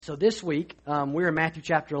So this week, we're in Matthew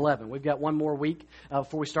chapter 11. We've got one more week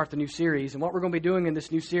before we start the new series. And what we're going to be doing in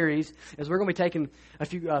this new series is we're going to be taking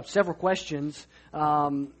several questions,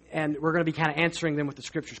 and we're going to be kind of answering them with the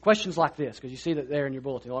Scriptures. Questions like this, because you see that there in your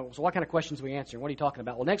bulletin. So what kind of questions are we answering? What are you talking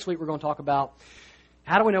about? Well, next week we're going to talk about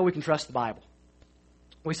how do we know we can trust the Bible?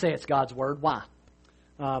 We say it's God's Word. Why?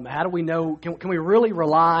 How do we know, can we really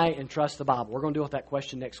rely and trust the Bible? We're going to deal with that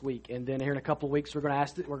question next week. And then here in a couple of weeks, we're going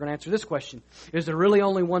to answer this question. Is there really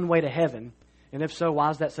only one way to heaven? And if so,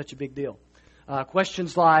 why is that such a big deal?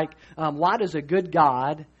 Questions like, why does a good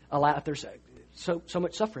God allow, if there's so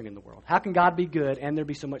much suffering in the world? How can God be good and there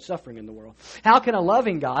be so much suffering in the world? How can a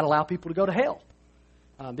loving God allow people to go to hell?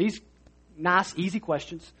 These nice, easy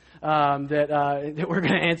questions that we're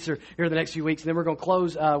going to answer here in the next few weeks. And then we're going to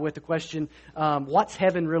close with the question, what's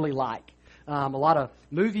heaven really like? A lot of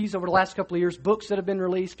movies over the last couple of years, books that have been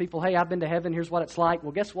released. People, hey, I've been to heaven. Here's what it's like.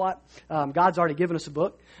 Well, guess what? God's already given us a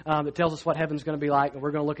book that tells us what heaven's going to be like, and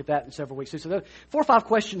we're going to look at that in several weeks. So there are 4 or 5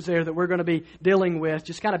 questions there that we're going to be dealing with,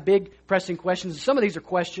 just kind of big, pressing questions. Some of these are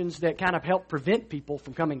questions that kind of help prevent people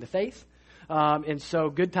from coming to faith. And so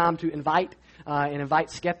good time to invite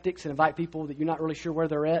skeptics and invite people that you're not really sure where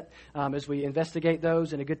they're at as we investigate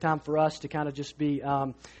those, and a good time for us to kind of just be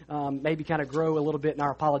maybe kind of grow a little bit in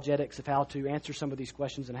our apologetics of how to answer some of these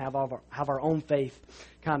questions and have our own faith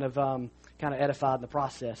kind of edified in the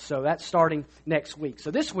process. So that's starting next week.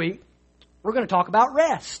 So this week we're going to talk about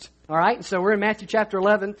rest. All right, and so we're in Matthew chapter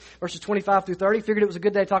 11, verses 25 through 30. Figured it was a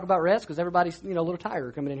good day to talk about rest because everybody's a little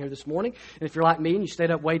tired coming in here this morning. And if you're like me and you stayed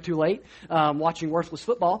up way too late watching worthless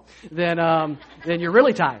football, then you're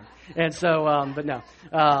really tired. And so, but no,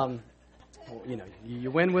 you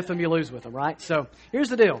win with them, you lose with them, right? So here's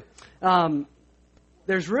the deal: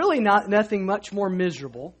 there's really nothing much more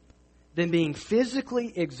miserable than being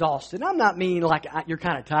physically exhausted. And I'm not meaning like you're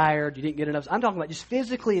kind of tired, you didn't get enough. I'm talking about just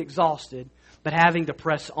physically exhausted, but having to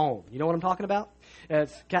press on. You know what I'm talking about?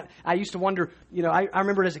 I used to wonder, I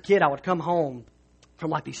remember as a kid, I would come home from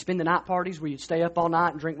like these spend-the-night parties where you'd stay up all night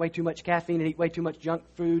and drink way too much caffeine and eat way too much junk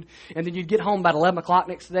food. And then you'd get home about 11 o'clock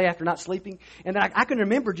next day after not sleeping. And then I can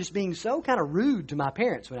remember just being so kind of rude to my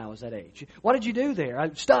parents when I was that age. What did you do there?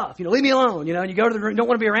 Stuff, leave me alone, and you go to the room, don't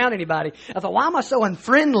want to be around anybody. I thought, why am I so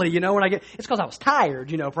unfriendly, it's because I was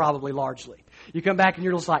tired, probably largely. You come back and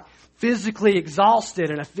you're just like physically exhausted.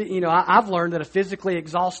 And, I've learned that a physically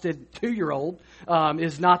exhausted 2-year-old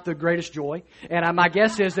is not the greatest joy. And my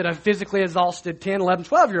guess is that a physically exhausted 10, 11,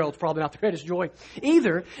 12-year-old is probably not the greatest joy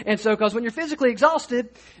either. And so, because when you're physically exhausted,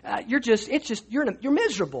 you're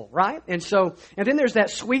miserable, right? And then there's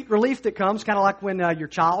that sweet relief that comes, kind of like when your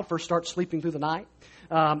child first starts sleeping through the night.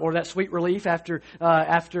 Or that sweet relief after you've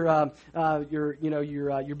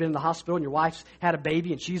been in the hospital and your wife's had a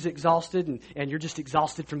baby and she's exhausted and you're just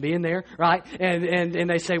exhausted from being there, right? And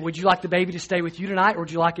they say, would you like the baby to stay with you tonight, or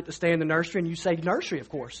would you like it to stay in the nursery? And you say nursery, of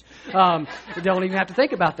course. Don't even have to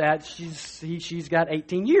think about that. She's got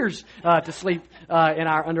 18 years to sleep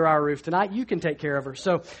under our roof tonight. You can take care of her.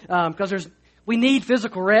 So because we need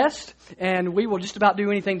physical rest, and we will just about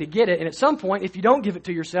do anything to get it. And at some point, if you don't give it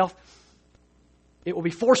to yourself, it will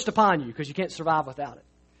be forced upon you because you can't survive without it.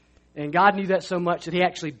 And God knew that so much that He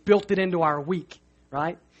actually built it into our week,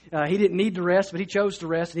 right? He didn't need to rest, but He chose to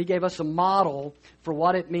rest, and He gave us a model for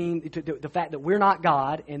what it means, the fact that we're not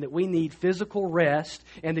God and that we need physical rest,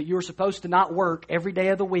 and that you're supposed to not work every day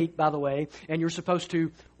of the week, by the way, and you're supposed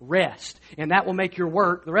to rest. And that will make your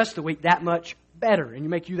work the rest of the week that much better, and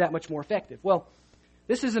make you that much more effective. Well,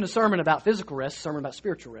 this isn't a sermon about physical rest, it's a sermon about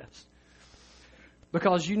spiritual rest.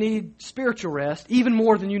 Because you need spiritual rest even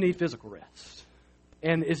more than you need physical rest.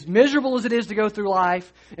 And as miserable as it is to go through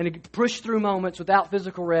life and to push through moments without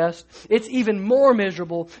physical rest, it's even more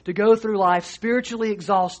miserable to go through life spiritually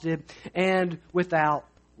exhausted and without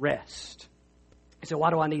rest. So why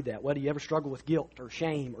do I need that? Well, do you ever struggle with guilt or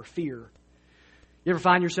shame or fear? You ever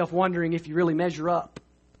find yourself wondering if you really measure up?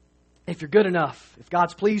 If you're good enough? If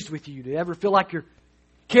God's pleased with you? Do you ever feel like you're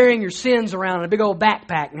carrying your sins around in a big old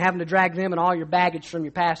backpack and having to drag them and all your baggage from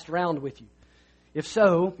your past around with you? If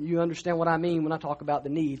so, you understand what I mean when I talk about the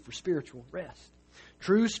need for spiritual rest.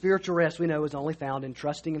 True spiritual rest, we know, is only found in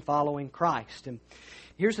trusting and following Christ. And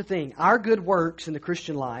here's the thing. Our good works in the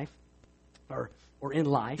Christian life, or in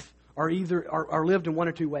life, are lived in one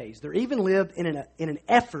or two ways. They're even lived in an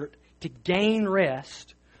effort to gain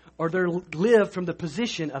rest, or they're lived from the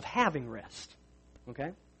position of having rest.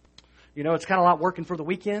 Okay? You know, it's kind of like working for the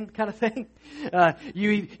weekend kind of thing.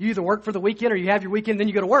 You either work for the weekend or you have your weekend, then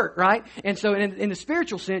you go to work, right? And so in the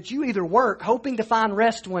spiritual sense, you either work hoping to find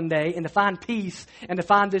rest one day and to find peace and to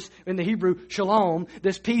find this, in the Hebrew, shalom,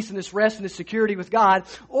 this peace and this rest and this security with God,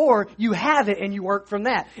 or you have it and you work from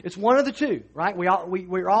that. It's one of the two, right?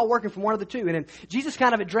 We're all working from one of the two. And then Jesus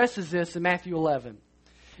kind of addresses this in Matthew 11.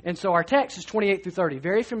 And so our text is 28 through 30.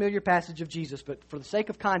 Very familiar passage of Jesus, but for the sake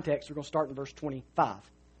of context, we're going to start in verse 25.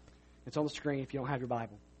 It's on the screen if you don't have your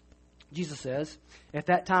Bible. Jesus says, "At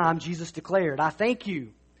that time, Jesus declared, 'I thank you,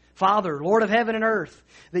 Father, Lord of heaven and earth,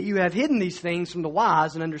 that you have hidden these things from the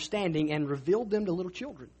wise and understanding and revealed them to little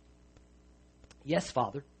children. Yes,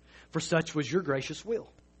 Father, for such was your gracious will.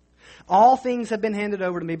 All things have been handed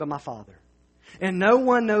over to me by my Father, and no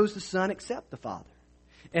one knows the Son except the Father,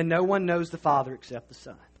 and no one knows the Father except the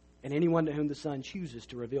Son, and anyone to whom the Son chooses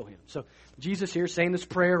to reveal him.'" So Jesus here saying this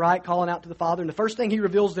prayer, right, calling out to the Father. And the first thing he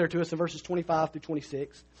reveals there to us in verses 25 through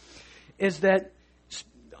 26 is that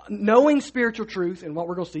knowing spiritual truth, and what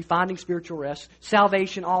we're going to see, finding spiritual rest,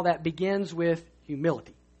 salvation, all that begins with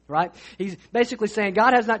humility. Right? He's basically saying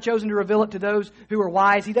God has not chosen to reveal it to those who are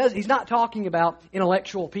wise. He's not talking about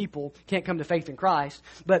intellectual people can't come to faith in Christ.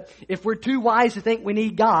 But if we're too wise to think we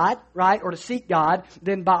need God, right, or to seek God,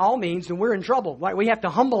 then by all means, then we're in trouble. Right? We have to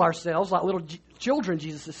humble ourselves like little children,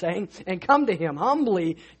 Jesus is saying, and come to Him.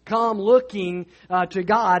 Humbly come looking to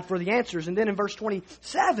God for the answers. And then in verse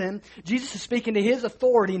 27, Jesus is speaking to His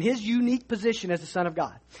authority and His unique position as the Son of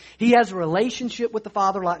God. He has a relationship with the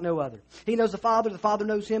Father like no other. He knows the Father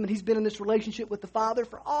knows Him, and He's been in this relationship with the Father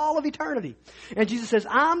for all of eternity. And Jesus says,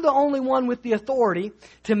 "I'm the only one with the authority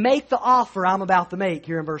to make the offer I'm about to make,"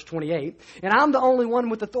 here in verse 28. And I'm the only one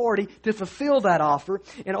with authority to fulfill that offer.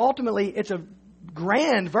 And ultimately, it's a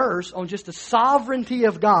grand verse on just the sovereignty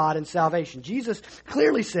of God and salvation. Jesus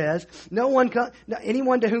clearly says, anyone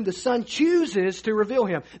to whom the Son chooses to reveal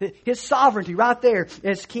Him. His sovereignty right there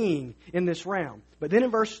as King in this realm. But then in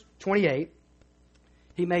verse 28,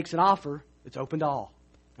 He makes an offer that's open to all.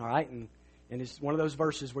 All right? And it's one of those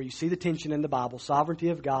verses where you see the tension in the Bible, sovereignty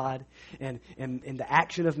of God and the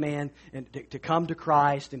action of man and to come to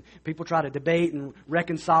Christ. And people try to debate and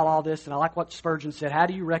reconcile all this. And I like what Spurgeon said. How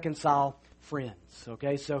do you reconcile friends?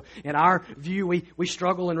 Okay, so in our view, we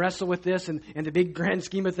struggle and wrestle with this, and in the big grand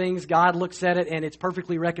scheme of things, God looks at it and it's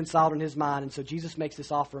perfectly reconciled in His mind. And so Jesus makes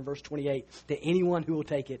this offer in verse 28 to anyone who will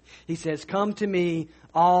take it. He says, "Come to me,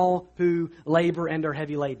 all who labor and are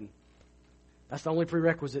heavy laden." That's the only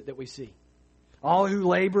prerequisite that we see. All who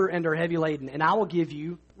labor and are heavy laden, and I will give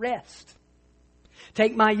you rest.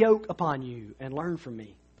 "Take my yoke upon you and learn from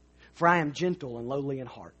me, for I am gentle and lowly in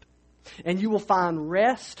heart, and you will find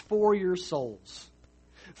rest for your souls.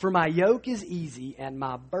 For my yoke is easy and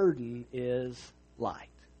my burden is light."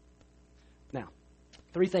 Now,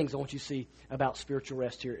 three things I want you to see about spiritual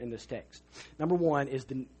rest here in this text. Number one is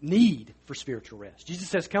the need for spiritual rest. Jesus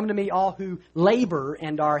says, "Come to me, all who labor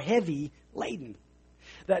and are heavy laden."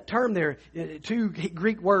 That term there, two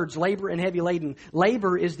Greek words, labor and heavy laden.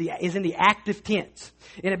 Labor is in the active tense.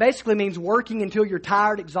 And it basically means working until you're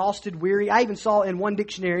tired, exhausted, weary. I even saw in one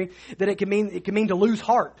dictionary that it can mean to lose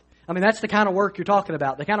heart. I mean, that's the kind of work you're talking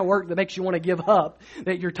about. The kind of work that makes you want to give up,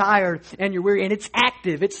 that you're tired and you're weary. And it's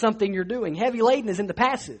active. It's something you're doing. Heavy laden is in the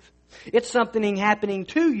passive. It's something happening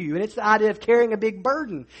to you, and it's the idea of carrying a big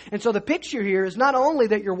burden. And so the picture here is not only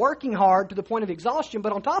that you're working hard to the point of exhaustion,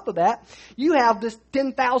 but on top of that, you have this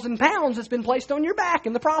 10,000 pounds that's been placed on your back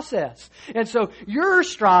in the process. And so you're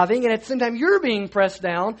striving, and at the same time you're being pressed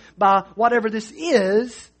down by whatever this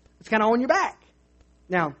is. It's kind of on your back.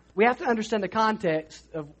 Now, we have to understand the context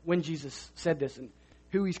of when Jesus said this and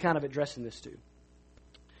who He's kind of addressing this to.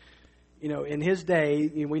 You know, in His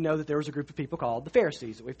day, we know that there was a group of people called the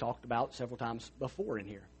Pharisees that we've talked about several times before in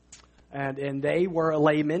here. And they were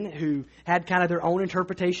laymen who had kind of their own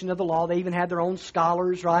interpretation of the law. They even had their own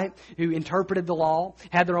scholars, right, who interpreted the law,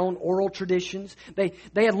 had their own oral traditions. They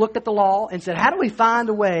had looked at the law and said, how do we find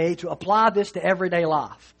a way to apply this to everyday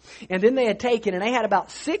life? And then they had taken, and they had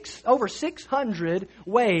about over 600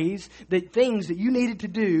 ways, things that you needed to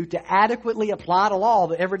do to adequately apply the law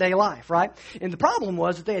to everyday life, right? And the problem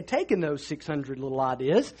was that they had taken those 600 little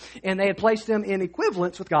ideas and they had placed them in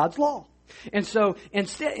equivalence with God's law. And so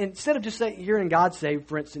instead of just saying, hearing God say,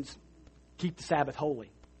 for instance, keep the Sabbath holy.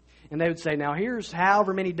 And they would say, now here's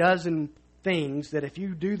however many dozen things that if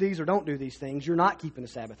you do these or don't do these things, you're not keeping the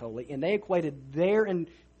Sabbath holy. And they equated their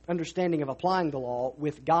understanding of applying the law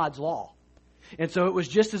with God's law. And so it was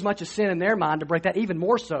just as much a sin in their mind to break that, even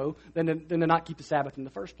more so than to not keep the Sabbath in the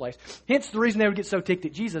first place. Hence the reason they would get so ticked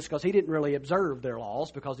at Jesus, because He didn't really observe their laws,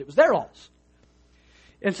 because it was their laws.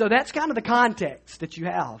 And so that's kind of the context that you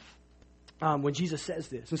have when Jesus says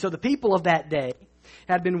this. And so the people of that day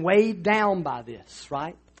had been weighed down by this,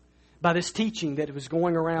 right? By this teaching that was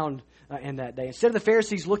going around in that day. Instead of the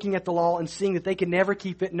Pharisees looking at the law and seeing that they could never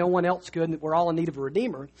keep it, no one else could, and that we're all in need of a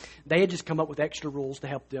Redeemer, they had just come up with extra rules to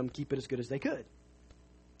help them keep it as good as they could.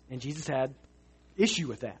 And Jesus had issue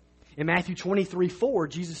with that. In Matthew 23:4,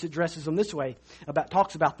 Jesus addresses them this way,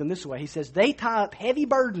 talks about them this way. He says, they tie up heavy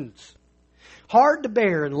burdens, hard to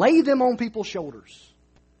bear, and lay them on people's shoulders,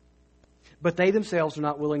 but they themselves are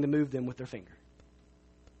not willing to move them with their finger.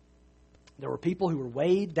 There were people who were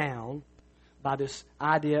weighed down by this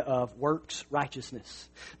idea of works righteousness.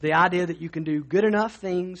 The idea that you can do good enough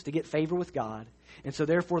things to get favor with God. And so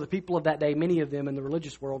therefore the people of that day, many of them in the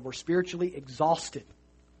religious world, were spiritually exhausted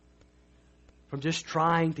from just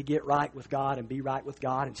trying to get right with God and be right with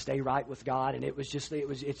God and stay right with God. And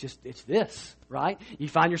it's this, right? You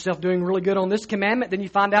find yourself doing really good on this commandment, then you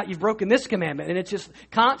find out you've broken this commandment. And it's just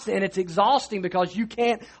constant and it's exhausting because you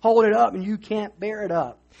can't hold it up and you can't bear it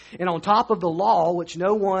up. And on top of the law, which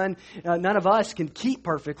none of us can keep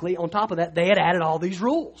perfectly, on top of that, they had added all these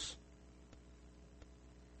rules.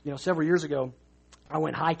 Several years ago, I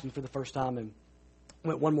went hiking for the first time and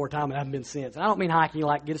went one more time and I haven't been since. And I don't mean hiking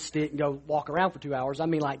like get a stick and go walk around for 2 hours. I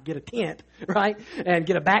mean like get a tent, right? And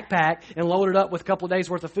get a backpack and load it up with a couple of days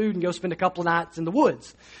worth of food and go spend a couple of nights in the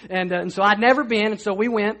woods. And so I'd never been, and so we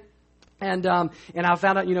went. And I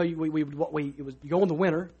found out, you go in the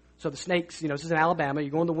winter. So the snakes, this is in Alabama,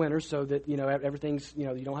 you go in the winter so that, everything's, you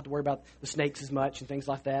don't have to worry about the snakes as much and things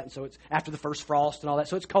like that. And so it's after the first frost and all that.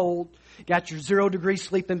 So it's cold. Got your 0-degree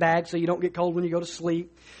sleeping bag so you don't get cold when you go to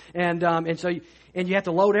sleep. And you have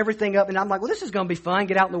to load everything up. And I'm like, well, this is going to be fun.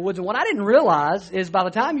 Get out in the woods. And what I didn't realize is by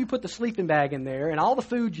the time you put the sleeping bag in there and all the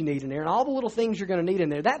food you need in there and all the little things you're going to need in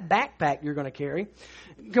there, that backpack you're going to carry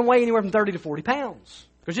can weigh anywhere from 30 to 40 pounds.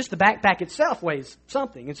 Because just the backpack itself weighs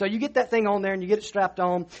something. And so you get that thing on there and you get it strapped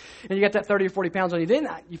on and you got that 30 or 40 pounds on you. Then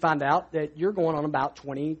you find out that you're going on about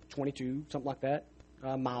 20, 22, something like that,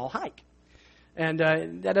 mile hike. And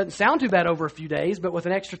that doesn't sound too bad over a few days, but with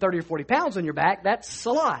an extra 30 or 40 pounds on your back, that's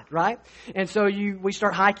a lot, right? And so we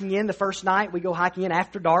start hiking in the first night. We go hiking in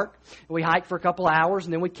after dark. We hike for a couple of hours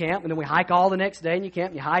and then we camp. And then we hike all the next day and you camp.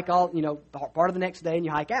 And you hike all, part of the next day and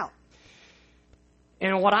you hike out.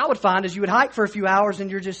 And what I would find is you would hike for a few hours and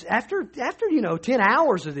you're just, after 10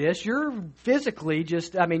 hours of this, you're physically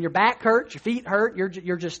your back hurts, your feet hurt,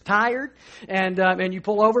 you're just tired. And you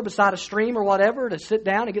pull over beside a stream or whatever to sit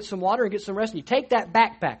down and get some water and get some rest. And you take that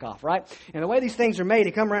backpack off, right? And the way these things are made,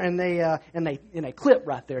 they come around and they clip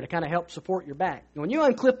right there to kind of help support your back. And when you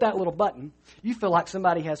unclip that little button, you feel like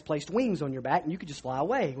somebody has placed wings on your back and you could just fly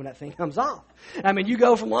away when that thing comes off. You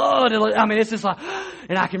go from, it's just like,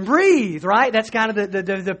 and I can breathe, right? That's kind of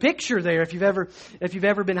the picture there, if you've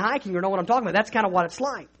ever been hiking or know what I'm talking about, that's kind of what it's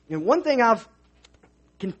like. And one thing I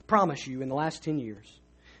can promise you in the last 10 years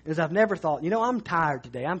is I've never thought, I'm tired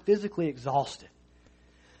today. I'm physically exhausted.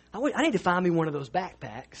 I need to find me one of those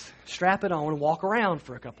backpacks, strap it on, and walk around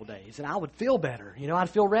for a couple days, and I would feel better. I'd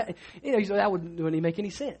feel that wouldn't make any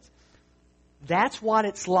sense. That's what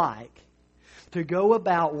it's like to go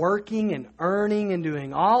about working and earning and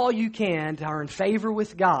doing all you can to earn favor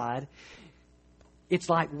with God. It's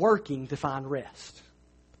like working to find rest.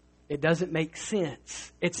 It doesn't make sense.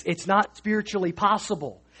 It's not spiritually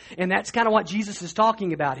possible. And that's kind of what Jesus is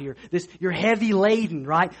talking about here. You're heavy laden,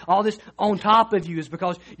 right? All this on top of you is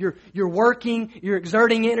because you're working, you're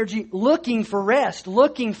exerting energy, looking for rest,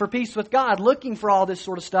 looking for peace with God, looking for all this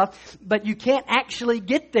sort of stuff. But you can't actually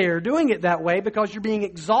get there doing it that way because you're being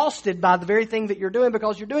exhausted by the very thing that you're doing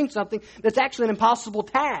because you're doing something that's actually an impossible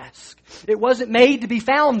task. It wasn't made to be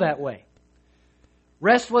found that way.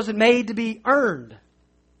 Rest wasn't made to be earned.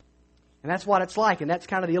 And that's what it's like. And that's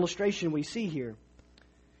kind of the illustration we see here.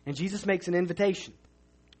 And Jesus makes an invitation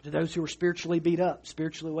to those who are spiritually beat up,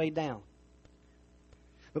 spiritually weighed down.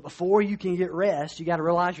 But before you can get rest, you got to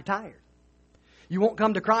realize you're tired. You won't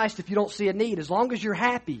come to Christ if you don't see a need. As long as you're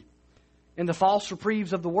happy in the false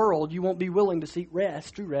reprieves of the world, you won't be willing to seek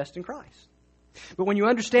rest, true rest in Christ. But when you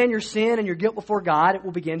understand your sin and your guilt before God, it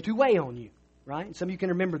will begin to weigh on you. Right? And some of you can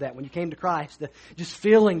remember that when you came to Christ, just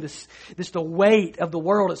feeling the weight of the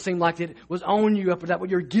world. It seemed like it was on you up to that.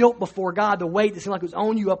 Your guilt before God, the weight that seemed like it was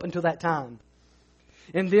on you up until that time.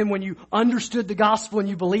 And then when you understood the gospel and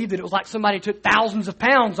you believed it was like somebody took thousands of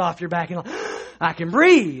pounds off your back and I can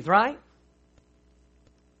breathe, right?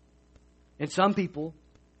 And some people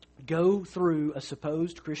go through a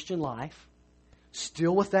supposed Christian life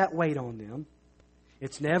still with that weight on them.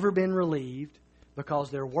 It's never been relieved.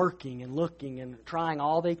 Because they're working and looking and trying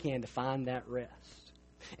all they can to find that rest.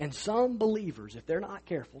 And some believers, if they're not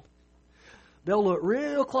careful, they'll look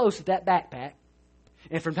real close at that backpack.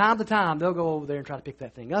 And from time to time, they'll go over there and try to pick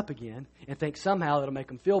that thing up again and think somehow it'll make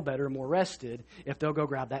them feel better and more rested if they'll go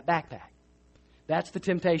grab that backpack. That's the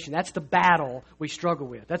temptation. That's the battle we struggle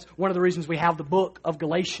with. That's one of the reasons we have the book of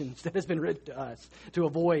Galatians that has been written to us, to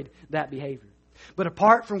avoid that behavior. But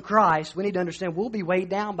apart from Christ, we need to understand we'll be weighed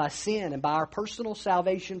down by sin and by our personal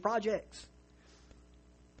salvation projects.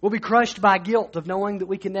 We'll be crushed by guilt of knowing that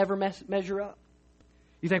we can never measure up.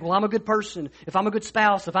 You think, well, I'm a good person. If I'm a good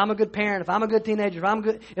spouse, if I'm a good parent, if I'm a good teenager,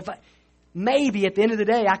 maybe at the end of the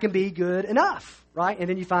day I can be good enough, right? And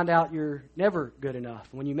then you find out you're never good enough.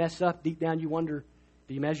 When you mess up, deep down you wonder,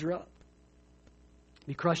 do you measure up?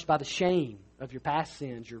 Be crushed by the shame of your past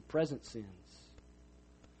sins, your present sins.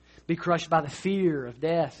 Be crushed by the fear of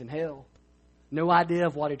death and hell. No idea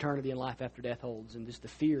of what eternity and life after death holds, and just the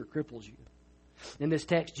fear cripples you. In this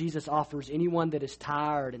text, Jesus offers anyone that is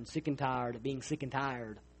tired and sick and tired of being sick and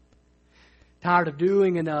tired of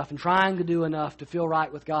doing enough and trying to do enough to feel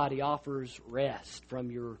right with God, He offers rest from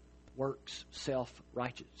your works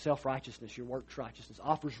self-righteousness, your works righteousness.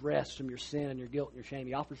 Offers rest from your sin and your guilt and your shame.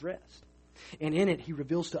 He offers rest. And in it, He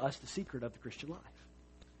reveals to us the secret of the Christian life.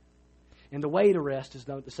 And the way to rest is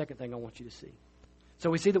the second thing I want you to see. So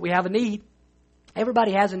we see that we have a need.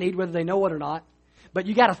 Everybody has a need, whether they know it or not. But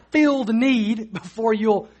you got to feel the need before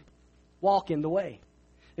you'll walk in the way.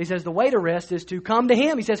 He says the way to rest is to come to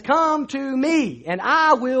Him. He says, come to me, and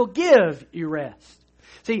I will give you rest.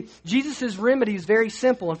 See, Jesus' remedy is very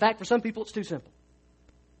simple. In fact, for some people, it's too simple.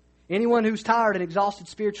 Anyone who's tired and exhausted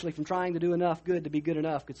spiritually from trying to do enough good to be good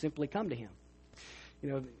enough could simply come to Him. You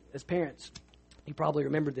know, as parents, you probably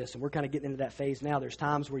remember this, and we're kind of getting into that phase now. There's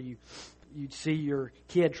times where you'd see your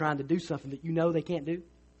kid trying to do something that you know they can't do.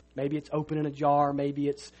 Maybe it's opening a jar. Maybe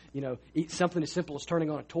it's, something as simple as turning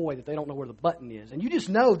on a toy that they don't know where the button is. And you just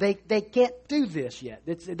know they can't do this yet.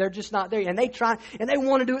 They're just not there. And they try, and they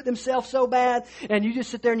want to do it themselves so bad. And you just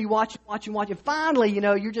sit there and you watch. And finally,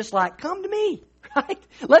 you're just like, come to me, right?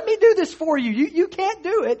 Let me do this for you. You can't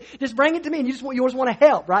do it. Just bring it to me. And you always want to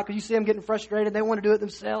help, right? Because you see them getting frustrated. They want to do it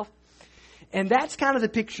themselves. And that's kind of the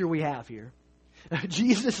picture we have here.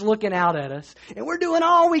 Jesus looking out at us, and we're doing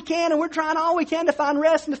all we can, and we're trying all we can to find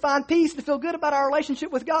rest and to find peace and to feel good about our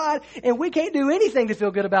relationship with God, and we can't do anything to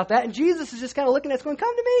feel good about that. And Jesus is just kind of looking at us going,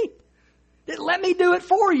 come to me. Let me do it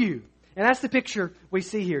for you. And that's the picture we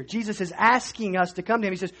see here. Jesus is asking us to come to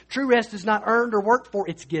Him. He says, true rest is not earned or worked for,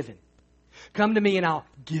 it's given. Come to me and I'll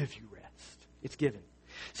give you rest. It's given.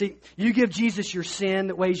 See, you give Jesus your sin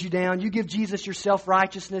that weighs you down. You give Jesus your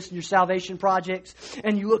self-righteousness and your salvation projects.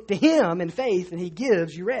 And you look to Him in faith and He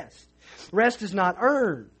gives you rest. Rest is not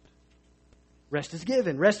earned. Rest is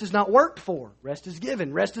given. Rest is not worked for. Rest is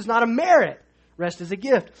given. Rest is not a merit. Rest is a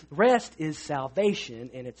gift. Rest is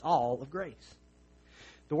salvation, and it's all of grace.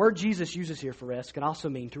 The word Jesus uses here for rest can also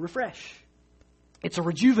mean to refresh. It's a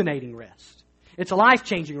rejuvenating rest. It's a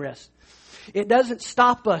life-changing rest. It doesn't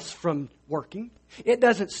stop us from working. It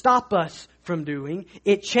doesn't stop us from doing.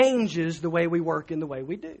 It changes the way we work and the way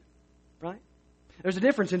we do. Right? There's a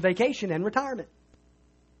difference in vacation and retirement.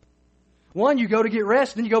 One, you go to get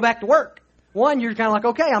rest, then you go back to work. One, you're kind of like,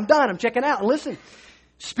 okay, I'm done. I'm checking out. And listen,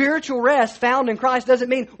 spiritual rest found in Christ doesn't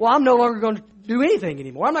mean, well, I'm no longer going to do anything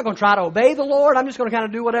anymore. I'm not going to try to obey the Lord. I'm just going to kind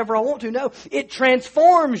of do whatever I want to. No, it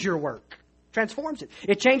transforms your work. Transforms it.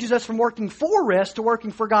 It changes us from working for rest to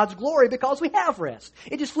working for God's glory because we have rest.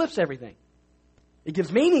 It just flips everything. It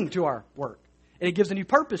gives meaning to our work. And it gives a new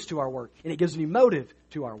purpose to our work. And it gives a new motive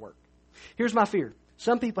to our work. Here's my fear.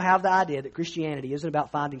 Some people have the idea that Christianity isn't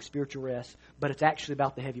about finding spiritual rest, but it's actually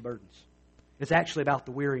about the heavy burdens. It's actually about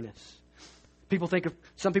the weariness.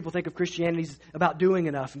 Some people think of Christianity as about doing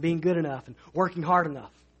enough and being good enough and working hard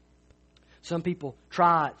enough. Some people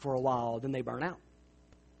try it for a while, then they burn out.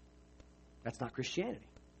 That's not Christianity.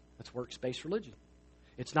 That's works-based religion.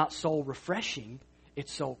 It's not soul refreshing.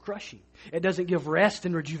 It's soul crushing. It doesn't give rest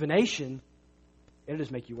and rejuvenation. It'll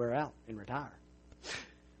just make you wear out and retire.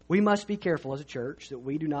 We must be careful as a church that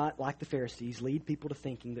we do not, like the Pharisees, lead people to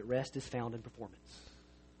thinking that rest is found in performance.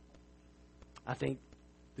 I think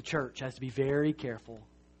the church has to be very careful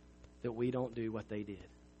that we don't do what they did.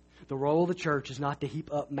 The role of the church is not to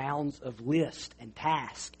heap up mounds of lists and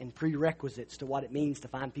tasks and prerequisites to what it means to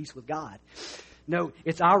find peace with God. No,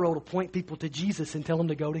 it's our role to point people to Jesus and tell them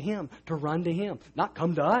to go to Him, to run to Him. Not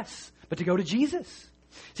come to us, but to go to Jesus.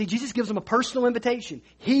 See, Jesus gives them a personal invitation.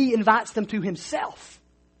 He invites them to Himself.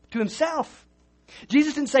 To Himself.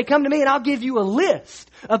 Jesus didn't say, come to me and I'll give you a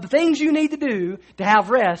list of the things you need to do to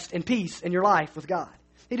have rest and peace in your life with God.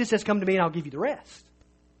 He just says, come to me and I'll give you the rest.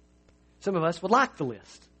 Some of us would like the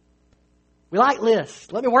list. We like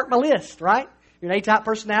lists. Let me work my list, right? You're an A-type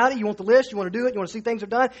personality. You want the list. You want to do it. You want to see things are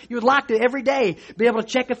done. You would like to every day be able to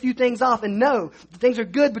check a few things off and know that things are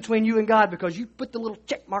good between you and God because you put the little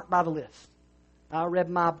check mark by the list. I read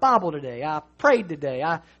my Bible today. I prayed today.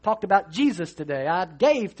 I talked about Jesus today. I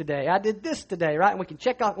gave today. I did this today, right? And we can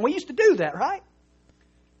check off. And we used to do that, right?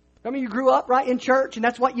 I mean, you grew up, right, in church, and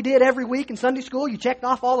that's what you did every week in Sunday school. You checked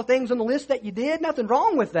off all the things on the list that you did. Nothing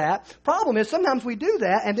wrong with that. Problem is, sometimes we do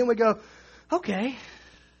that, and then we go, okay,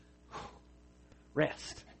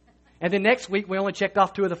 rest. And then next week, we only checked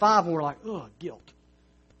off 2 of the 5, and we're like, oh, guilt.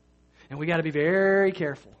 And we got to be very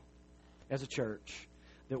careful as a church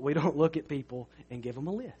that we don't look at people and give them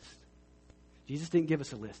a list. Jesus didn't give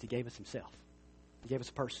us a list. He gave us himself. He gave us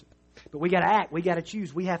a person. But we got to act. We got to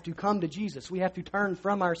choose. We have to come to Jesus. We have to turn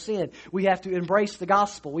from our sin. We have to embrace the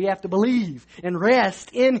gospel. We have to believe and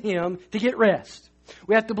rest in him to get rest.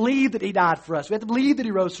 We have to believe that he died for us. We have to believe that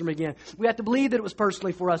he rose from again. We have to believe that it was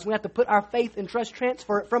personally for us. We have to put our faith and trust,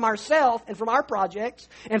 transfer it from ourselves and from our projects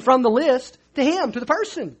and from the list to him, to the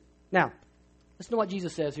person. Now, listen to what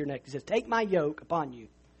Jesus says here next. He says, take my yoke upon you.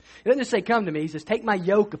 He doesn't just say, come to me. He says, take my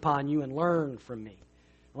yoke upon you and learn from me.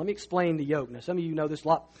 Let me explain the yoke. Now, some of you know this a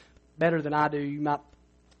lot better than I do. You might,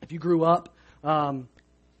 if you grew up on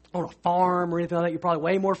a farm or anything like that, you're probably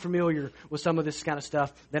way more familiar with some of this kind of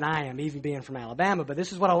stuff than I am, even being from Alabama. But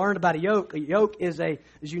this is what I learned about a yoke. A yoke is as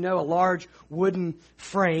you know, a large wooden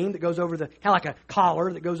frame that goes over kind of like a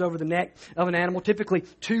collar that goes over the neck of an animal, typically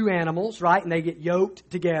 2 animals, right? And they get yoked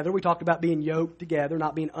together. We talked about being yoked together,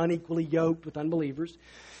 not being unequally yoked with unbelievers.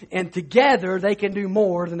 And together, they can do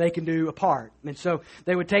more than they can do apart. And so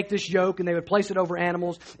they would take this yoke and they would place it over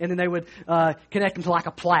animals, and then they would connect them to like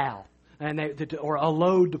a plow or a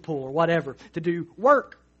load to pull or whatever to do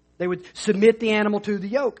work. They would submit the animal to the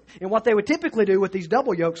yoke. And what they would typically do with these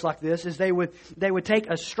double yokes like this is they would take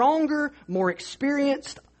a stronger, more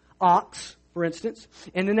experienced ox, for instance,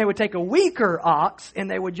 and then they would take a weaker ox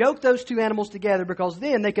and they would yoke those 2 animals together because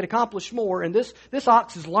then they could accomplish more. And this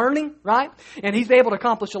ox is learning, right? And he's able to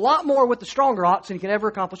accomplish a lot more with the stronger ox than he could ever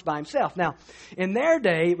accomplish by himself. Now, in their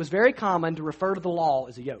day, it was very common to refer to the law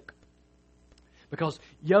as a yoke because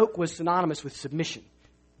yoke was synonymous with submission,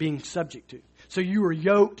 being subject to. So you were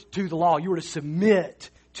yoked to the law. You were to submit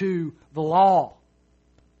to the law.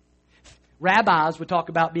 Rabbis would talk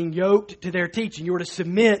about being yoked to their teaching. You were to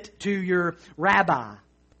submit to your rabbi.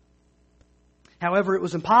 However, it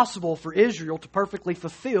was impossible for Israel to perfectly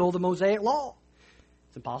fulfill the Mosaic law.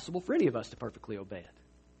 It's impossible for any of us to perfectly obey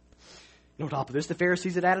it. And on top of this, the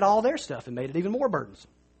Pharisees had added all their stuff and made it even more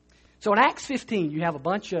burdensome. So in Acts 15, you have a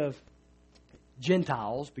bunch of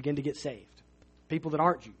Gentiles begin to get saved. People that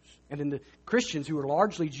aren't Jews. And then the Christians, who were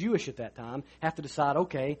largely Jewish at that time, have to decide,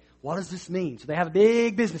 okay, what does this mean? So they have a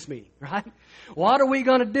big business meeting, right? What are we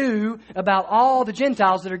going to do about all the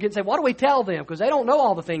Gentiles that are getting saved? What do we tell them? Because they don't know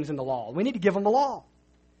all the things in the law. We need to give them the law.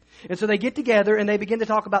 And so they get together and they begin to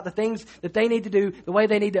talk about the things that they need to do, the way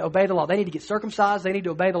they need to obey the law. They need to get circumcised. They need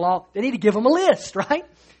to obey the law. They need to give them a list, right?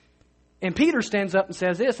 And Peter stands up and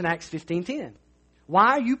says this in Acts 15:10.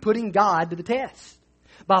 Why are you putting God to the test?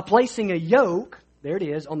 By placing a yoke, there it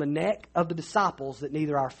is, on the neck of the disciples that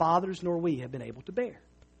neither our fathers nor we have been able to bear.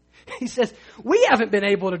 He says, we haven't been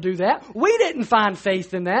able to do that. We didn't find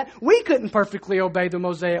faith in that. We couldn't perfectly obey the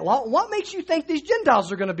Mosaic law. What makes you think these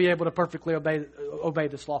Gentiles are going to be able to perfectly obey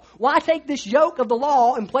this law? Why take this yoke of the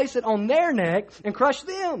law and place it on their neck and crush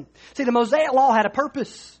them? See, the Mosaic law had a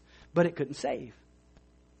purpose, but it couldn't save.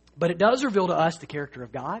 But it does reveal to us the character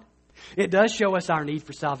of God. It does show us our need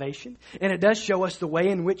for salvation. And it does show us the way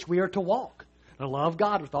in which we are to walk. To love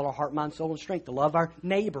God with all our heart, mind, soul, and strength. To love our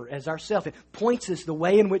neighbor as ourselves. It points us the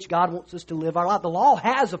way in which God wants us to live our life. The law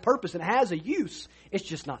has a purpose and has a use. It's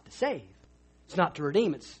just not to save. It's not to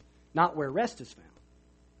redeem. It's not where rest is found.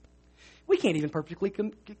 We can't even perfectly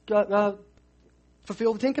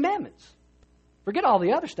fulfill the 10 Commandments. Forget all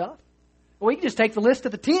the other stuff. We can just take the list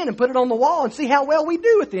of the 10 and put it on the wall and see how well we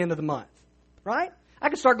do at the end of the month. Right? I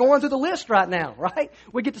can start going through the list right now, right?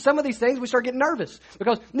 We get to some of these things, we start getting nervous.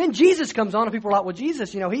 Because then Jesus comes on and people are like, well,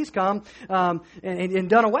 Jesus, he's come and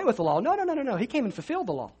done away with the law. No. He came and fulfilled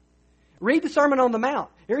the law. Read the Sermon on the Mount.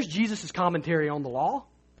 Here's Jesus' commentary on the law.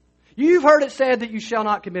 You've heard it said that you shall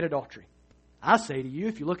not commit adultery. I say to you,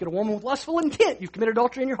 if you look at a woman with lustful intent, you've committed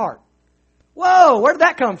adultery in your heart. Whoa, where did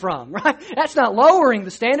that come from, right? That's not lowering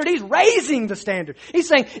the standard. He's raising the standard. He's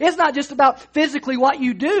saying it's not just about physically what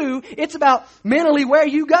you do. It's about mentally where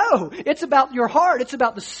you go. It's about your heart. It's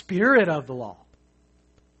about the spirit of the law.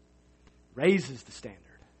 Raises the standard.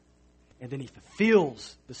 And then he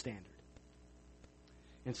fulfills the standard.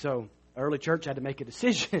 And so, early church had to make a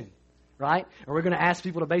decision, right? Are we going to ask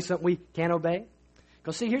people to obey something we can't obey?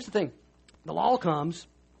 Because see, here's the thing. The law comes,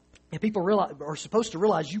 and people are supposed to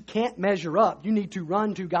realize you can't measure up. You need to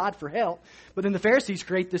run to God for help. But then the Pharisees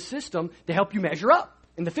create this system to help you measure up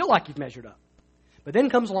and to feel like you've measured up. But then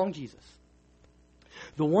comes along Jesus.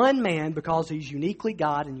 The one man, because he's uniquely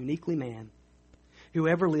God and uniquely man, who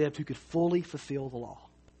ever lived who could fully fulfill the law.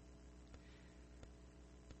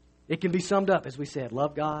 It can be summed up, as we said,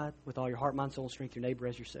 love God with all your heart, mind, soul, and strength, your neighbor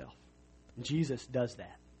as yourself. And Jesus does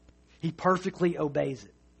that. He perfectly obeys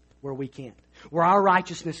it where we can't. Where our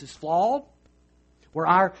righteousness is flawed, where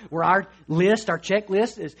our list, our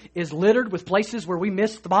checklist is littered with places where we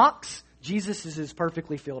missed the box, Jesus is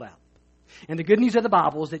perfectly filled out. And the good news of the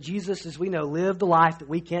Bible is that Jesus, as we know, lived the life that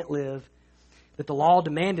we can't live, that the law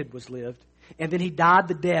demanded was lived, and then He died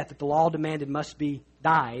the death that the law demanded must be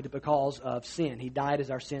died because of sin. He died as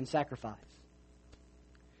our sin sacrifice.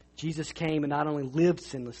 Jesus came and not only lived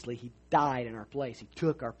sinlessly, He died in our place. He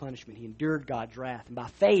took our punishment. He endured God's wrath. And by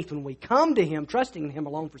faith, when we come to Him, trusting in Him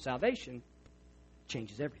alone for salvation, it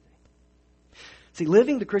changes everything. See,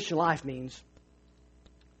 living the Christian life means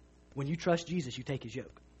when you trust Jesus, you take His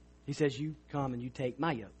yoke. He says, you come and you take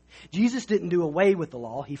my yoke. Jesus didn't do away with the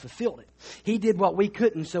law. He fulfilled it. He did what we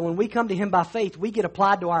couldn't. So when we come to Him by faith, we get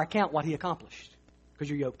applied to our account what He accomplished because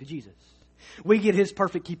you're yoked to Jesus. We get His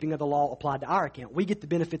perfect keeping of the law applied to our account. We get the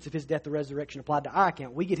benefits of His death and resurrection applied to our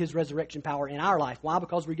account. We get His resurrection power in our life. Why?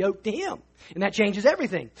 Because we're yoked to Him. And that changes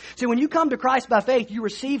everything. See, when you come to Christ by faith, you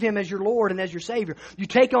receive Him as your Lord and as your Savior. You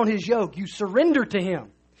take on His yoke. You surrender to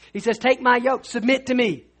Him. He says, take my yoke, submit to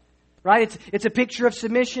me. Right? It's a picture of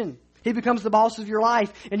submission. He becomes the boss of your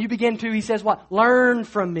life. And you begin to, he says what? Learn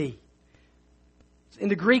from me. In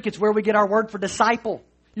the Greek, it's where we get our word for disciple.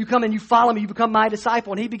 You come and you follow me, you become my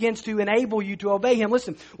disciple. And He begins to enable you to obey Him.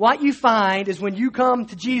 Listen, what you find is when you come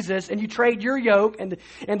to Jesus and you trade your yoke and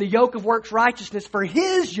the yoke of works righteousness for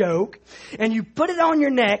His yoke, and you put it on your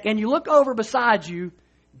neck and you look over beside you,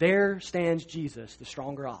 there stands Jesus, the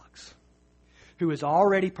stronger ox, who has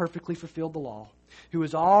already perfectly fulfilled the law, who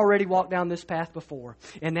has already walked down this path before.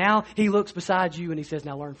 And now He looks beside you and He says,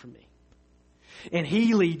 now learn from me. And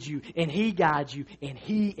He leads you and He guides you and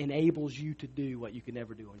He enables you to do what you can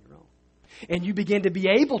never do on your own. And you begin to be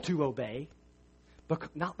able to obey,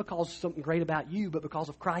 not because of something great about you, but because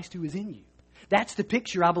of Christ who is in you. That's the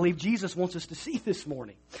picture I believe Jesus wants us to see this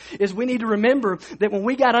morning. Is we need to remember that when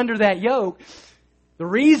we got under that yoke, the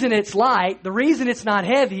reason it's light, the reason it's not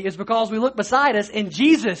heavy is because we look beside us and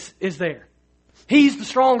Jesus is there. He's the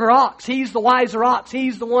stronger ox. He's the wiser ox.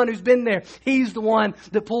 He's the one who's been there. He's the one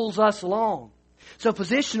that pulls us along. So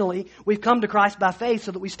positionally, we've come to Christ by faith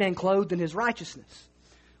so that we stand clothed in His righteousness.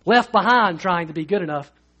 Left behind trying to be good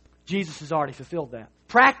enough, Jesus has already fulfilled that.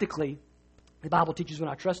 Practically, the Bible teaches when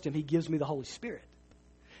I trust Him, He gives me the Holy Spirit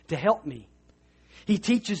to help me. He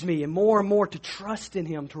teaches me and more to trust in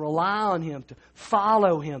Him, to rely on Him, to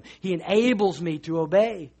follow Him. He enables me to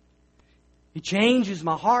obey. He changes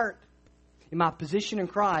my heart. And my position in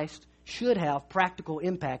Christ should have practical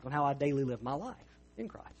impact on how I daily live my life in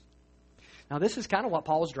Christ. Now, this is kind of what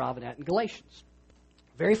Paul was driving at in Galatians.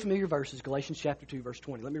 Very familiar verses, Galatians chapter 2, verse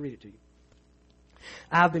 20. Let me read it to you.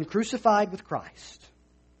 I have been crucified with Christ.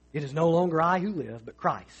 It is no longer I who live, but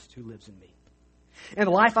Christ who lives in me. And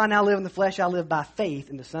the life I now live in the flesh, I live by faith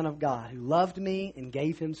in the Son of God, who loved me and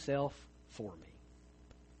gave Himself for me.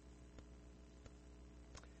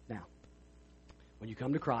 Now, when you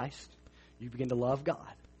come to Christ, you begin to love God.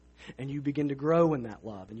 And you begin to grow in that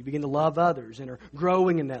love. And you begin to love others and are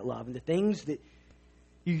growing in that love. And the things that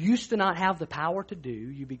you used to not have the power to do,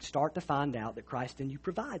 you start to find out that Christ in you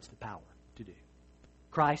provides the power to do.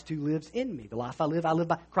 Christ who lives in me. The life I live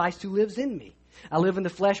by Christ who lives in me. I live in the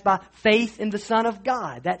flesh by faith in the Son of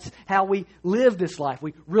God. That's how we live this life.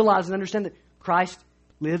 We realize and understand that Christ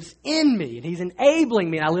lives in me. And He's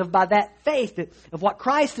enabling me. And I live by that faith of what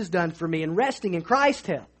Christ has done for me and resting in Christ's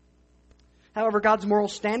help. However, God's moral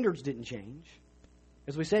standards didn't change.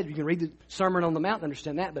 As we said, you can read the Sermon on the Mount and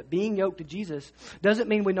understand that. But being yoked to Jesus doesn't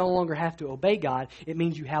mean we no longer have to obey God. It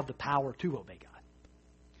means you have the power to obey God.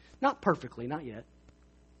 Not perfectly, not yet.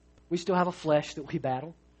 We still have a flesh that we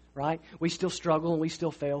battle, right? We still struggle and we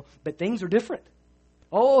still fail. But things are different.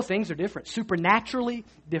 Oh, things are different. Supernaturally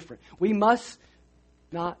different. We must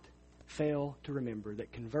not fail to remember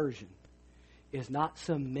that conversion is not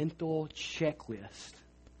some mental checklist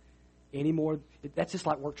anymore. That's just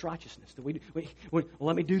like works righteousness. Well,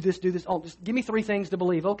 let me do this. Oh, just give me 3 things to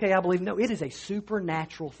believe. Okay, I believe. No, it is a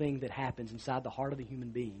supernatural thing that happens inside the heart of the human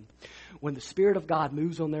being when the Spirit of God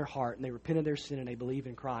moves on their heart and they repent of their sin and they believe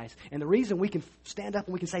in Christ. And the reason we can stand up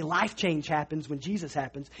and we can say life change happens when Jesus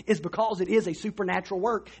happens is because it is a supernatural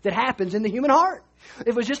work that happens in the human heart. If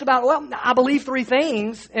it was just about, well, I believe 3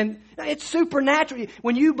 things, and it's supernatural.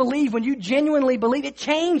 When you believe, when you genuinely believe, it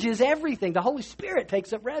changes everything. The Holy Spirit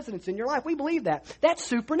takes up residence in your life. We believe that. That's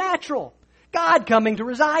supernatural. God coming to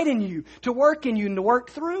reside in you, to work in you, and to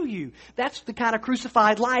work through you. That's the kind of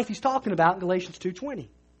crucified life he's talking about in Galatians 2:20.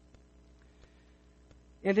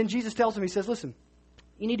 And then Jesus tells him, he says, listen,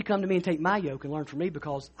 you need to come to me and take my yoke and learn from me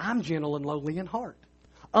because I'm gentle and lowly in heart.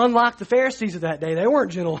 Unlike the Pharisees of that day, they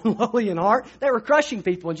weren't gentle and lowly in heart. They were crushing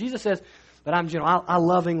people. And Jesus says, but I'm gentle. I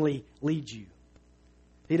lovingly lead you.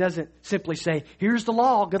 He doesn't simply say, here's the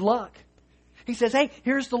law, good luck. He says, hey,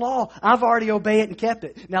 here's the law. I've already obeyed it and kept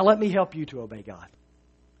it. Now let me help you to obey God.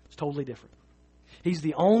 It's totally different. He's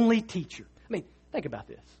the only teacher. I mean, think about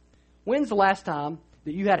this. When's the last time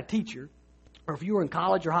that you had a teacher, or if you were in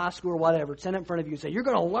college or high school or whatever, stand up in front of you and say, you're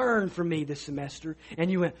going to learn from me this semester.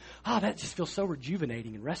 And you went, oh, that just feels so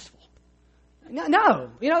rejuvenating and restful.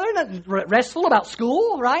 No. You know, there's nothing restful about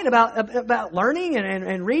school, right? About learning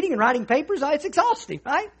and reading and writing papers. It's exhausting,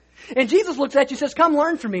 right? And Jesus looks at you and says, come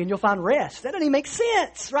learn from me and you'll find rest. That doesn't even make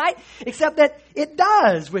sense, right? Except that it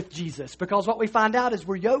does with Jesus, because what we find out is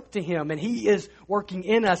we're yoked to Him and He is working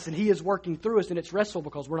in us and He is working through us, and it's restful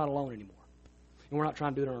because we're not alone anymore. And we're not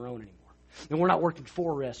trying to do it on our own anymore. And we're not working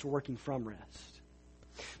for rest, we're working from rest.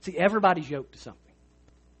 See, everybody's yoked to something.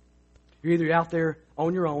 You're either out there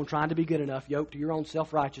on your own, trying to be good enough, yoked to your own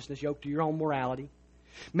self-righteousness, yoked to your own morality.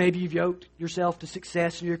 Maybe you've yoked yourself to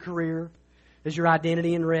success in your career as your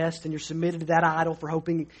identity and rest, and you're submitted to that idol for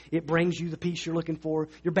hoping it brings you the peace you're looking for.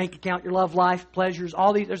 Your bank account, your love life, pleasures,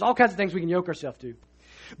 all these. There's all kinds of things we can yoke ourselves to.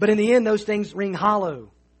 But in the end, those things ring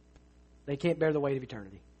hollow. They can't bear the weight of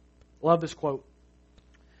eternity. Love this quote.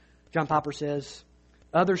 John Piper says,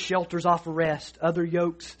 other shelters offer rest, other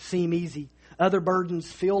yokes seem easy, other burdens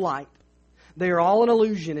feel light. They are all an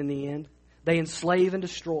illusion in the end. They enslave and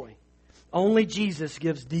destroy. Only Jesus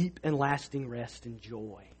gives deep and lasting rest and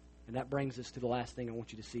joy. And that brings us to the last thing I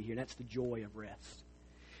want you to see here, and that's the joy of rest.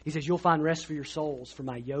 He says, you'll find rest for your souls, for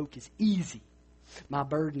my yoke is easy. My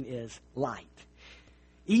burden is light.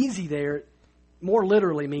 Easy there more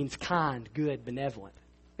literally means kind, good, benevolent.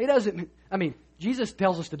 He doesn't, Jesus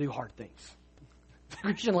tells us to do hard things. The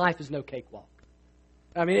Christian life is no cakewalk.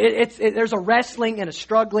 I mean, there's a wrestling and a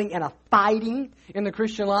struggling and a fighting in the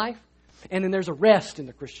Christian life, and then there's a rest in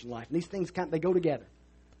the Christian life. And these things they go together,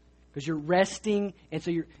 because you're resting, and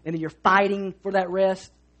then you're fighting for that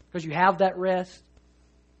rest because you have that rest.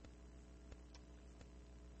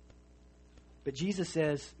 But Jesus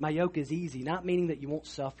says, my yoke is easy, not meaning that you won't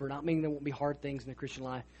suffer, not meaning there won't be hard things in the Christian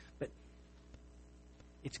life, but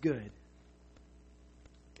it's good.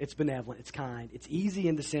 It's benevolent. It's kind. It's easy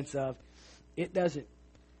in the sense of it doesn't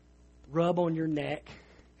rub on your neck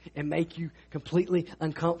and make you completely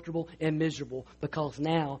uncomfortable and miserable, because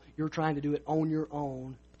now you're trying to do it on your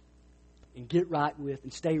own and get right with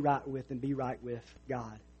and stay right with and be right with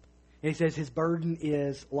God. And he says his burden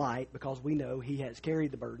is light because we know he has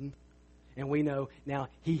carried the burden. And we know now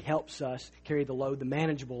he helps us carry the load, the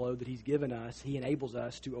manageable load that he's given us. He enables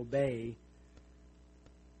us to obey.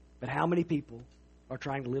 But how many people are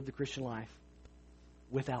trying to live the Christian life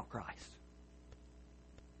without Christ?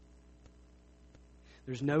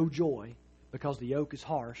 There's no joy because the yoke is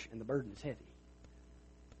harsh and the burden is heavy.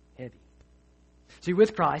 Heavy. See,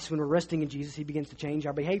 with Christ, when we're resting in Jesus, he begins to change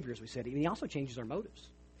our behavior, as we said. And he also changes our motives.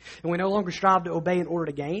 And we no longer strive to obey in order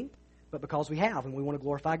to gain, but because we have and we want to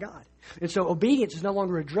glorify God. And so obedience is no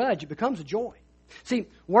longer a drudge, it becomes a joy. See,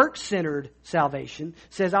 work-centered salvation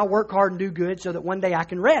says I'll work hard and do good so that one day I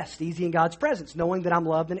can rest easy in God's presence, knowing that I'm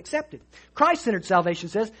loved and accepted. Christ-centered salvation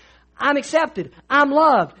says I'm accepted, I'm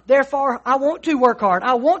loved, therefore I want to work hard,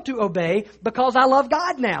 I want to obey because I love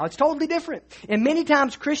God now. It's totally different. And many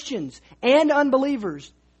times Christians and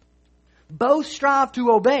unbelievers both strive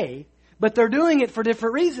to obey, but they're doing it for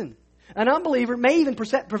different reasons. An unbeliever may even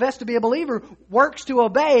profess to be a believer, works to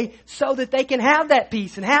obey so that they can have that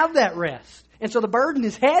peace and have that rest. And so the burden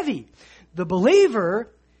is heavy. The believer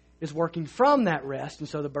is working from that rest, and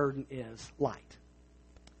so the burden is light.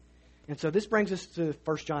 And so this brings us to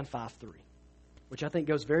 1 John 5:3, which I think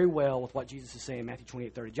goes very well with what Jesus is saying in Matthew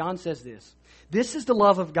 28:30. John says this, "This is the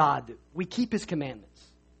love of God, that we keep His commandments."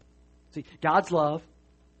 See, God's love,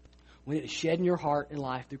 when it is shed in your heart and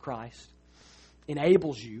life through Christ,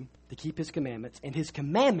 enables you to keep His commandments. And His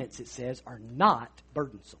commandments, it says, are not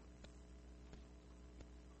burdensome.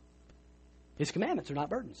 His commandments are not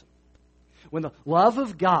burdensome. When the love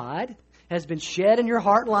of God has been shed in your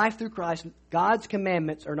heart and life through Christ, God's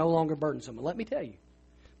commandments are no longer burdensome. And let me tell you,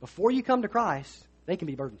 before you come to Christ, they can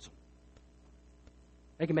be burdensome.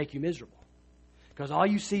 They can make you miserable. Because all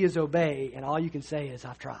you see is obey, and all you can say is,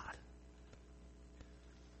 I've tried.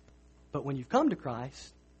 But when you've come to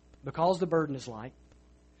Christ, because the burden is light,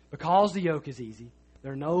 because the yoke is easy,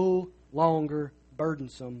 they're no longer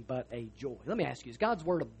burdensome, but a joy. Let me ask you, is God's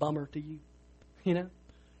Word a bummer to you? You know?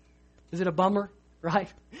 Is it a bummer?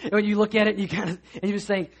 Right? And when you look at it, you just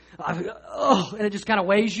think, oh, and it just kind of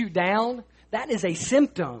weighs you down. That is a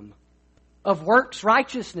symptom of works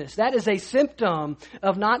righteousness. That is a symptom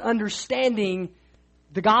of not understanding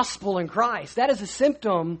the gospel in Christ. That is a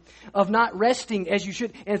symptom of not resting as you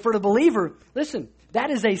should. And for the believer, listen, that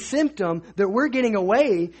is a symptom that we're getting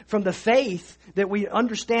away from the faith that we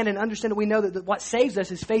understand that we know that what saves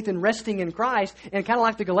us is faith in resting in Christ. And kind of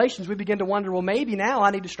like the Galatians, we begin to wonder, well, maybe now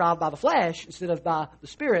I need to strive by the flesh instead of by the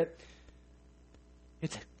Spirit.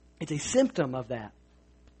 It's a symptom of that.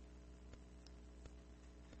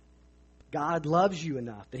 God loves you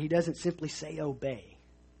enough that He doesn't simply say obey.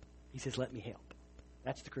 He says, let me help.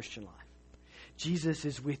 That's the Christian life. Jesus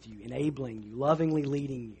is with you, enabling you, lovingly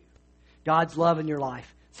leading you. God's love in your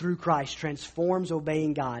life through Christ transforms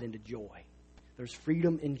obeying God into joy. There's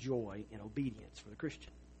freedom and joy in obedience for the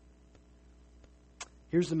Christian.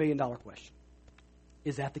 Here's the million-dollar question.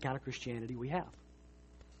 Is that the kind of Christianity we have?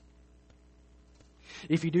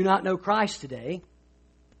 If you do not know Christ today,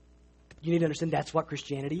 you need to understand that's what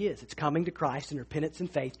Christianity is. It's coming to Christ in repentance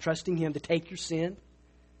and faith, trusting Him to take your sin.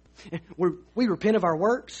 We repent of our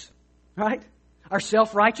works, right? Our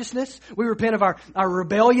self-righteousness. We repent of our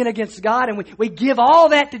rebellion against God, and we give all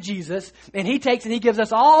that to Jesus, and He takes and He gives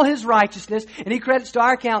us all His righteousness, and He credits to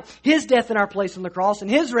our account His death in our place on the cross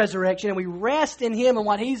and His resurrection, and we rest in Him and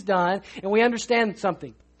what He's done, and we understand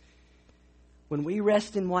something. When we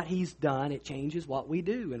rest in what He's done, it changes what we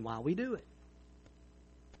do and why we do it.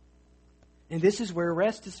 And this is where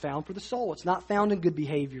rest is found for the soul. It's not found in good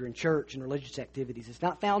behavior in church and religious activities. It's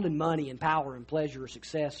not found in money and power and pleasure or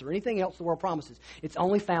success or anything else the world promises. It's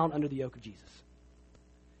only found under the yoke of Jesus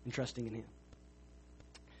and trusting in Him.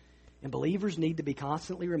 And believers need to be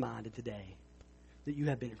constantly reminded today that you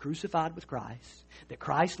have been crucified with Christ, that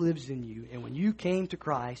Christ lives in you, and when you came to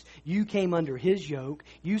Christ, you came under His yoke,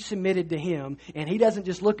 you submitted to Him, and He doesn't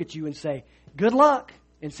just look at you and say, good luck,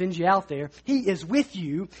 and sends you out there. He is with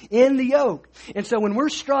you in the yoke. And so when we're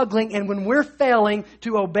struggling and when we're failing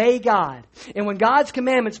to obey God, and when God's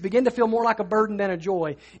commandments begin to feel more like a burden than a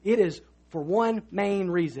joy, it is for one main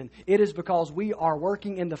reason. It is because we are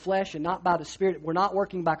working in the flesh and not by the Spirit. We're not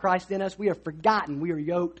working by Christ in us. We have forgotten we are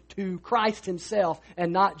yoked to Christ Himself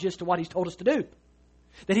and not just to what He's told us to do.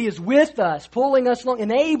 That He is with us, pulling us along,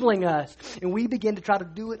 enabling us. And we begin to try to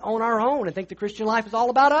do it on our own and think the Christian life is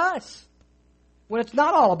all about us, when it's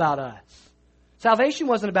not all about us. Salvation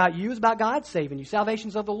wasn't about you, it was about God saving you.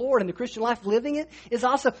 Salvation's of the Lord, and the Christian life, living it, is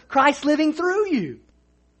also Christ living through you.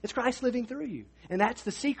 It's Christ living through you. And that's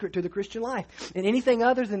the secret to the Christian life. And anything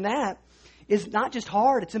other than that is not just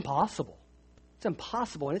hard, it's impossible. It's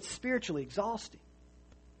impossible, and it's spiritually exhausting.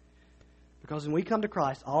 Because when we come to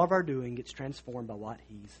Christ, all of our doing gets transformed by what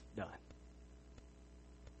He's done.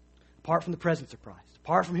 Apart from the presence of Christ,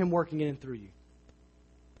 apart from Him working in and through you,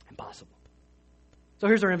 impossible. So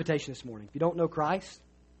here's our invitation this morning. If you don't know Christ,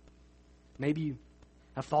 maybe you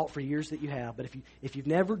have thought for years that you have, but if you've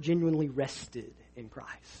never genuinely rested in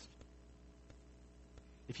Christ,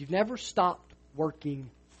 if you've never stopped working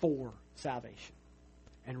for salvation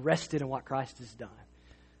and rested in what Christ has done,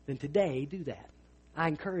 then today do that. I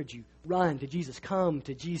encourage you, run to Jesus. Come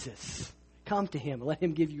to Jesus. Come to Him and let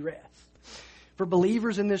Him give you rest. For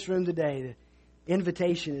believers in this room today, the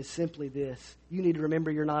invitation is simply this. You need to remember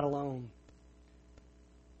you're not alone.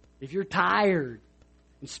 If you're tired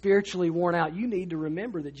and spiritually worn out, you need to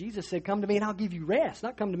remember that Jesus said, come to me and I'll give you rest,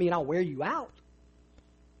 not come to me and I'll wear you out.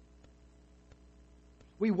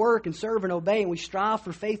 We work and serve and obey and we strive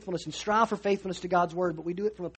for faithfulness to God's Word, but we do it from a